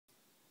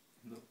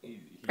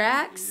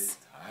Brax? is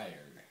tired.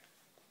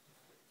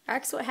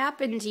 Brax, what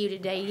happened to you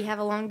today? You have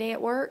a long day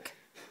at work?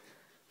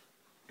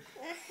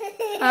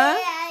 Huh?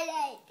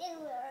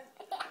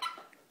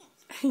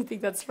 You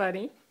think that's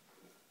funny?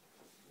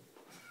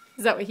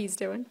 Is that what he's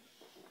doing?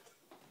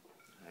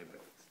 Hi,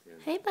 Braxton.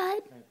 Hey, bud. Hi,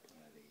 buddy.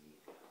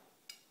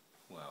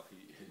 Well,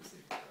 he is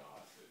exhausted.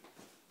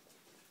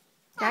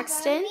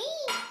 Braxton?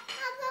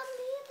 How about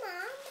me,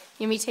 Mom?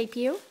 You want me to tape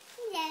you?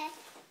 Yeah.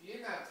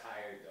 You're not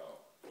tired,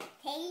 though.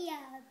 Hey,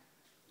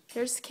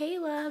 There's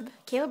Caleb.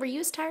 Caleb, are you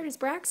as tired as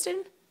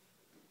Braxton?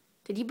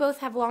 Did you both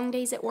have long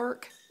days at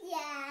work?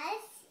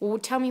 Yes. Well,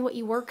 tell me what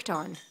you worked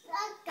on.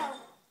 Let's go.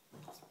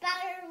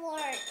 Spider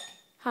work.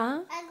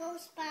 Huh? I go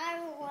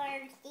spider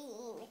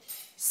working.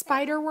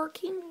 Spider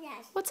working?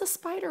 Yes. What's a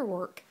spider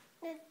work?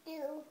 Let's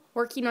do.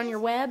 Working on your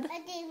web? I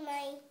did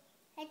my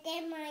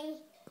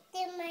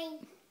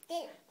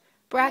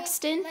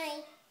Braxton?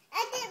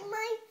 I did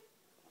my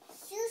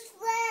shoes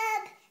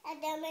web. I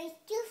did my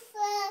shoes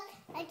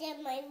web. I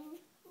did my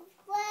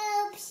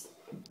webs.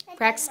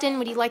 Braxton,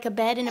 would you like a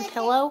bed and a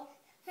pillow?